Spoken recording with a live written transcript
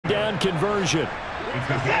down conversion.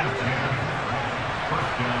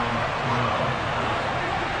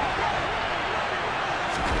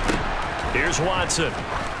 Here's Watson.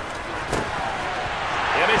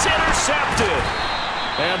 And it's intercepted.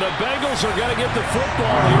 And the Bengals are going to get the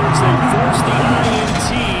football here as they force the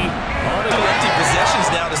INT on the empty possessions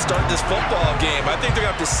now to start this football game. I think they're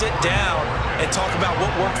going to have to sit down and talk about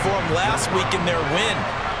what worked for them last week in their win.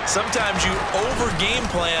 Sometimes you over-game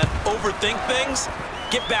plan, overthink things.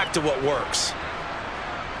 Get back to what works.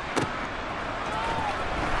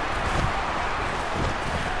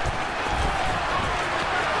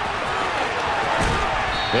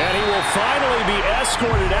 And he will finally be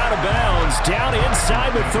escorted out of bounds down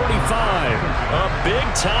inside the 35. A big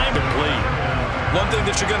time to play. One thing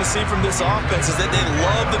that you're going to see from this offense is that they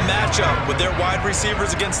love the matchup with their wide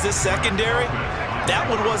receivers against this secondary. That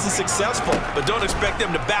one wasn't successful, but don't expect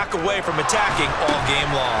them to back away from attacking all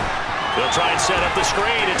game long. They'll try and set up the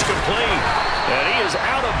screen. It's complete. And he is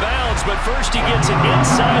out of bounds, but first he gets it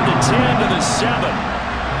inside the 10 to the 7.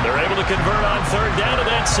 They're able to convert on third down, and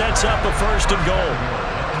that sets up a 1st and goal.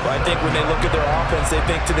 Well, I think when they look at their offense, they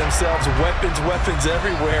think to themselves, weapons, weapons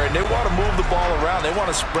everywhere, and they want to move the ball around. They want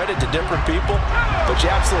to spread it to different people, but you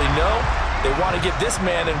absolutely know they want to get this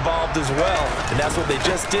man involved as well, and that's what they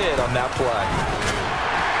just did on that play.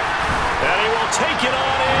 And he will take it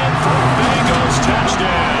on in for Bengals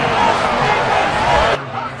touchdown.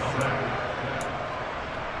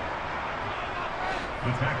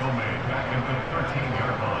 The tackle made back at the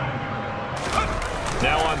 13-yard line.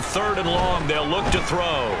 Now on 3rd and long, they'll look to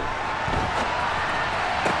throw.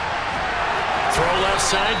 Throw left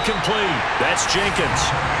side complete. That's Jenkins.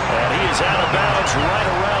 And he is out of bounds right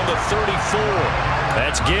around the 34.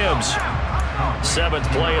 That's Gibbs. 7th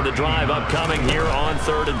play of the drive upcoming here on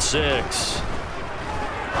 3rd and 6.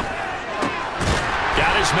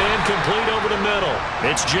 Got his man complete over the middle.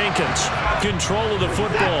 It's Jenkins. Control of the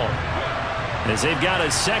football. As they've got a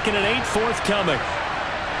 2nd and 8 forthcoming.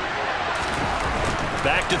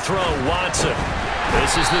 Back to throw, Watson.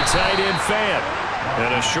 This is the tight end Fant.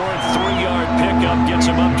 And a short 3-yard pickup gets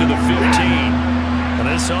him up to the 15. And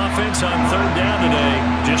this offense on 3rd down today,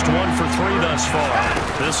 just 1 for 3 thus far.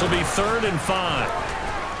 This will be 3rd and 5.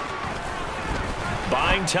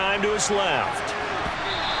 Buying time to his left.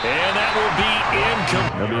 And that will be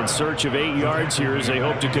incomplete. They'll be in search of 8 yards here as they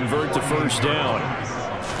hope to convert the 1st down.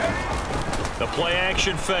 The play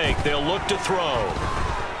action fake. They'll look to throw.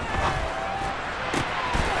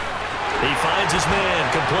 He finds his man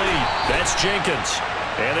complete. That's Jenkins.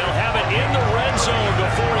 And they'll have it in the red zone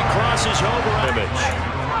before he crosses over.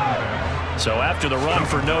 So after the run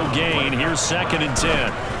for no gain, here's 2nd and 10.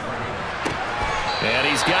 And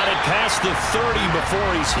he's got it past the 30 before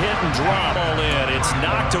he's hit and dropped. All in. It's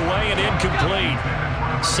knocked away and incomplete.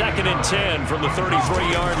 2nd and 10 from the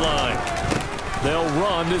 33-yard line. They'll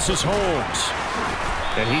run. This is Holmes.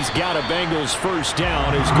 And he's got a Bengals 1st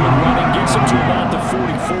down. His good running gets him to about the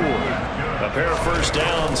 44. A pair of 1st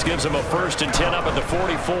downs gives him a 1st and 10 up at the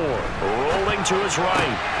 44. Rolling to his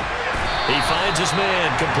right. He finds his man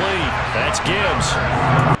complete. That's Gibbs.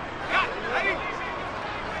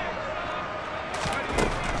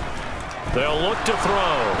 They'll look to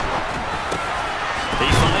throw. He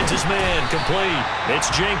finds his man complete. It's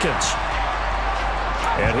Jenkins.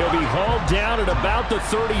 And he'll be hauled down at about the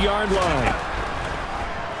 30-yard line.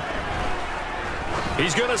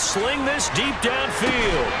 He's going to sling this deep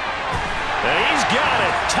downfield. And he's got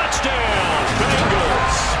it. Touchdown,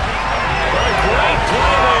 Bengals. A great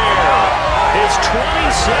play there. His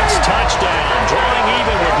 26th touchdown, drawing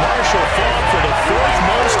even with Marshall Faulk for the 4th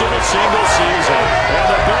most in a single season. And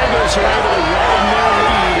the Bengals are able to widen their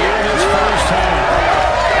lead here in this 1st half.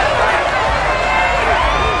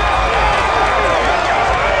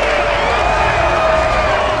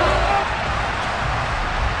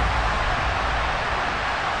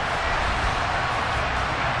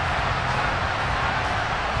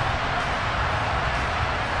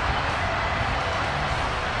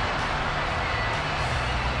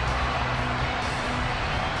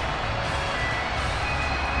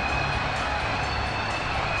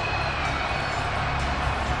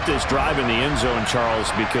 This drive in the end zone,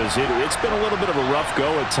 Charles, because it's been a little bit of a rough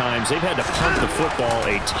go at times. They've had to punt the football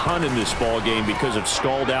a ton in this ball game because of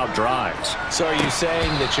stalled-out drives. So are you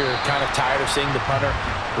saying that you're kind of tired of seeing the punter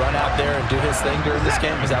run out there and do his thing during this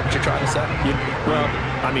game? Is that what you're trying to say? Well,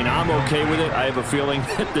 I mean, I'm okay with it. I have a feeling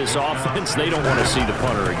that this offense, they don't want to see the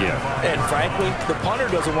punter again. And frankly, the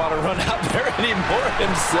punter doesn't want to run out there anymore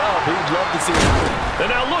himself. He'd love to see it. And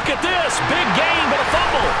now look at this. Big gain, but a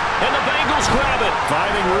fumble. And the Bengals grab it.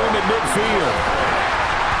 Finding room at midfield.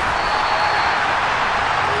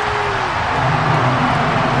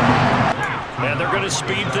 going to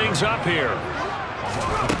speed things up here.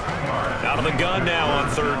 Out of the gun now on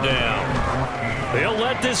third down. He'll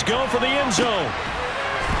let this go for the end zone.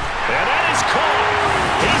 And that is caught.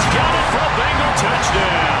 He's got it for a Bengal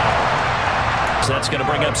touchdown. So that's going to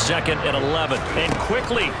bring up 2nd and 11. And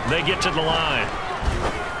quickly they get to the line.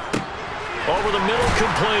 Over the middle,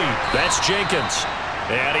 complete. That's Jenkins.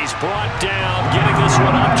 And he's brought down, getting this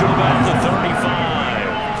one up to about the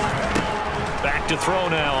 35. Back to throw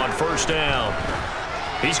now on first down.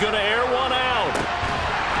 He's going to air one out.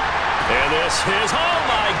 And this is, oh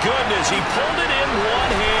my goodness, he pulled it in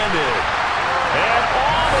one-handed. And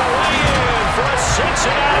all the way in for a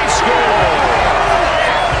Cincinnati score.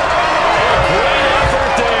 A great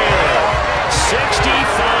effort there.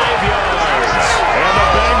 65 yards. And the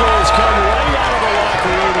Bengals come right out of the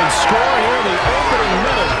locker room and score here in the opening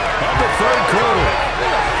minute of the third quarter.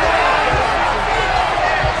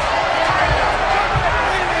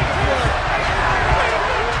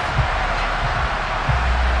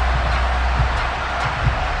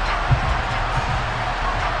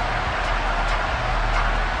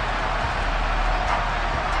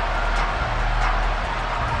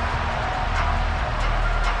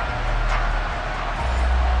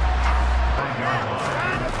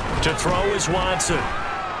 To throw is Watson.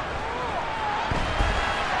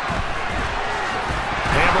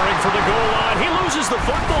 Hammering for the goal line. He loses the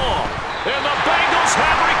football. And the Bengals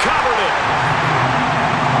have recovered it.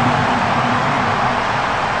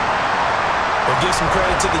 We'll give some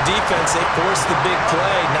credit to the defense. They forced the big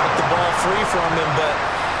play, knocked the ball free from him, but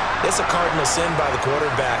it's a cardinal sin by the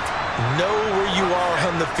quarterback. Know where you are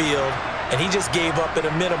on the field, and he just gave up at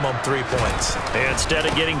a minimum 3 points. Instead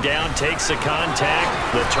of getting down, takes the contact.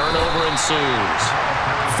 The turnover ensues.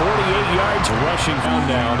 48 yards rushing down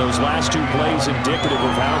now. Those last two plays indicative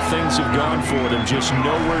of how things have gone for them. Just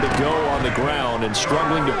nowhere to go on the ground and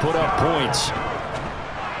struggling to put up points.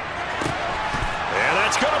 And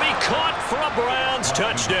that's going to be caught for a Browns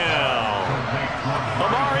touchdown.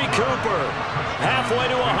 Amari Cooper halfway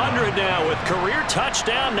to 100 now with career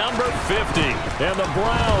touchdown number 50. And the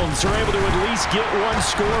Browns are able to at least get one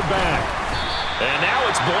score back. And now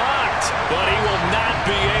it's blocked, but he will not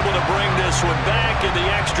be able to bring this one back in the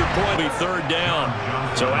extra point. Third down.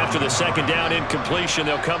 So after the second down incompletion,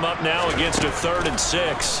 they'll come up now against a 3rd and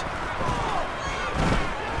 6.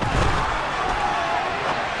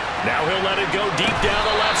 Now he'll let it go deep down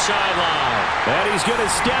the left sideline. And he's going to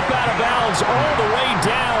step out of bounds all the way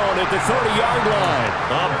down at the 30-yard line.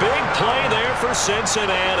 A big play there for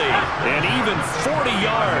Cincinnati. And even 40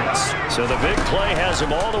 yards. So the big play has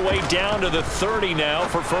him all the way down to the 30 now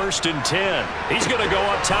for 1st and 10. He's going to go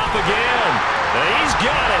up top again. And he's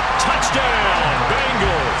got it. Touchdown,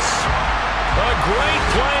 Bengals. A great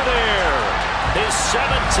play there. His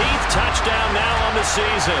 17th touchdown now on the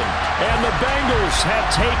season. And the Bengals have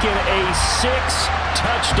taken a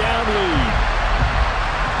 6-touchdown lead.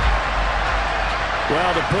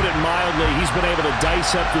 Well, to put it mildly, he's been able to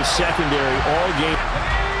dice up the secondary all game.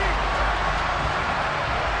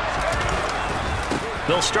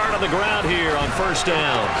 They'll start on the ground here on first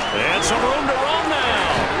down. And some room to run now.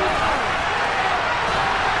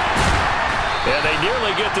 And they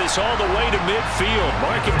nearly get this all the way to midfield.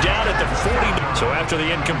 Mark him down at the 40. So after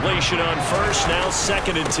the incompletion on first, now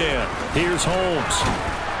 2nd and 10. Here's Holmes.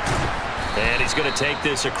 And he's going to take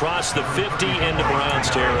this across the 50 into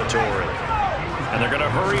Browns territory. And they're going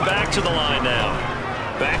to hurry back to the line now.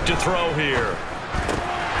 Back to throw here.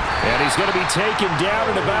 And he's going to be taken down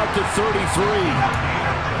at about the 33.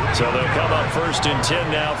 So they'll come up 1st and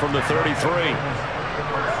 10 now from the 33.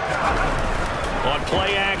 On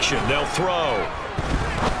play action, they'll throw.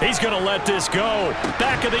 He's going to let this go.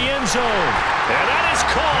 Back of the end zone. And that is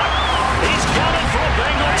caught. He's got it for a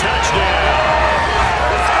Bengal touchdown.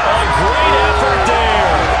 A great effort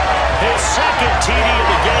there. His 2nd TD of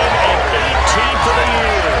the game and 18th of the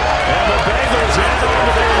year. And the Bengals add on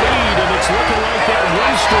to their lead, and it's looking like that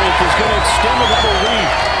win streak is going to extend another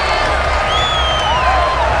week.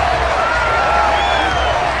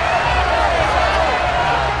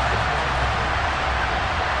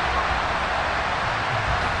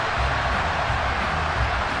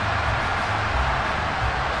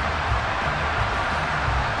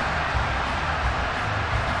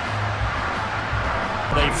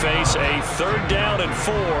 They face a 3rd down and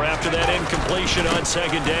 4 after that incompletion on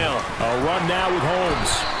 2nd down. A run now with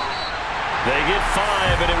Holmes. They get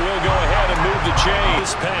 5, and it will go ahead and move the chain.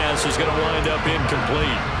 This pass is going to wind up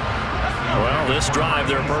incomplete. Well, this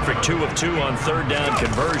drive, they're a perfect 2 of 2 on 3rd down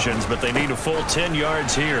conversions, but they need a full 10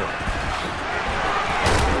 yards here.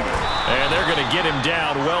 And they're going to get him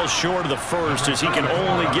down well short of the 1st as he can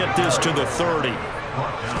only get this to the 30.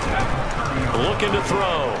 Looking to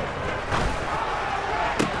throw.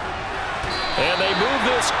 And they move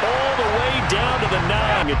this all the way down to the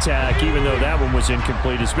 9. Attack, even though that one was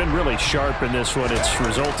incomplete. It's been really sharp in this one. It's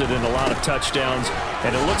resulted in a lot of touchdowns,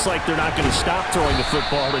 and it looks like they're not going to stop throwing the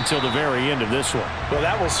football until the very end of this one. Well,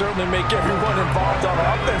 that will certainly make everyone involved on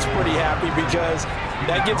offense pretty happy because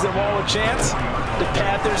that gives them all a chance to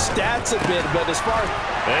pad their stats a bit. But as far as...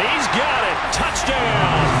 He's got it.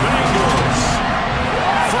 Touchdown, Bengals.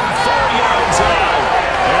 From 4 yards out.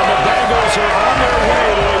 And the Bengals are on their way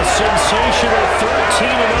to a sensational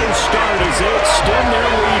 13-0 start as they extend their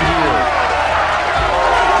lead here.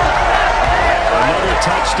 Another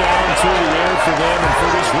touchdown through the air for them, and for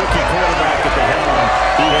this rookie quarterback at the helm,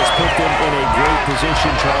 he has put them in a great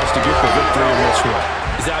position, Charles, to get the victory in this one.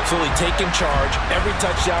 He's absolutely taken charge. Every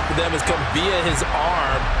touchdown for them has come via his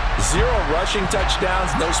arm. 0 rushing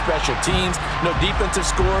touchdowns, no special teams, no defensive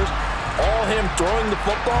scores. All him throwing the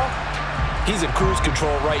football. He's in cruise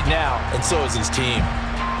control right now, and so is his team.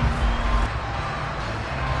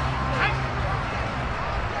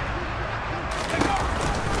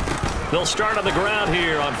 They'll start on the ground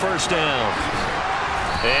here on first down.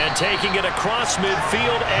 And taking it across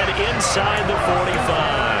midfield and inside the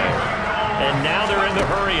 45. And now they're in the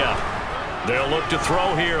hurry-up. They'll look to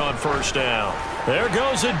throw here on first down. There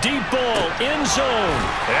goes a deep ball, end zone.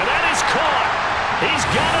 And that is caught. He's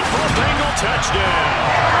got it for a Bengal touchdown.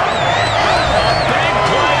 A big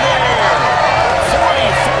play there.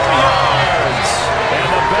 44 yards. And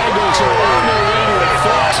the Bengals are on their way to a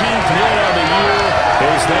 13th win on the year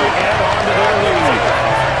as they add on to their lead.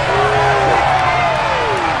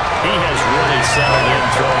 He has really settled in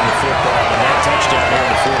throwing the football, and that touchdown there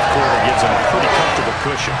in the fourth quarter gives him a pretty comfortable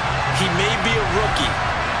cushion. He may be a rookie,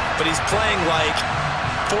 but he's playing like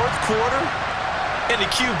fourth quarter. And the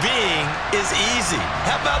QBing is easy.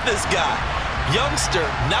 How about this guy? Youngster,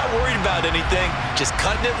 not worried about anything, just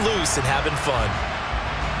cutting it loose and having fun.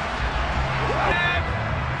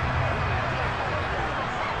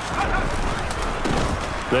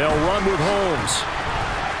 They'll run with Holmes.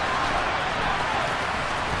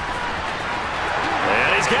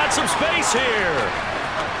 And he's got some space here.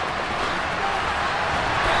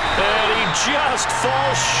 And he just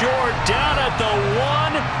falls short down at the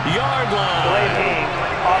 1-yard line.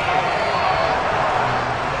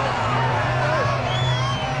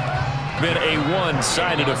 Been a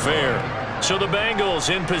one-sided affair. So the Bengals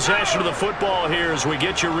in possession of the football here as we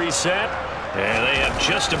get you reset. And they have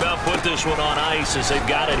just about put this one on ice as they've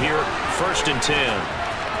got it here, 1st and 10.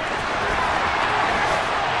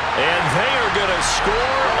 And they are going to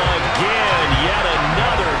score again. Yet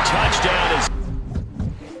another touchdown.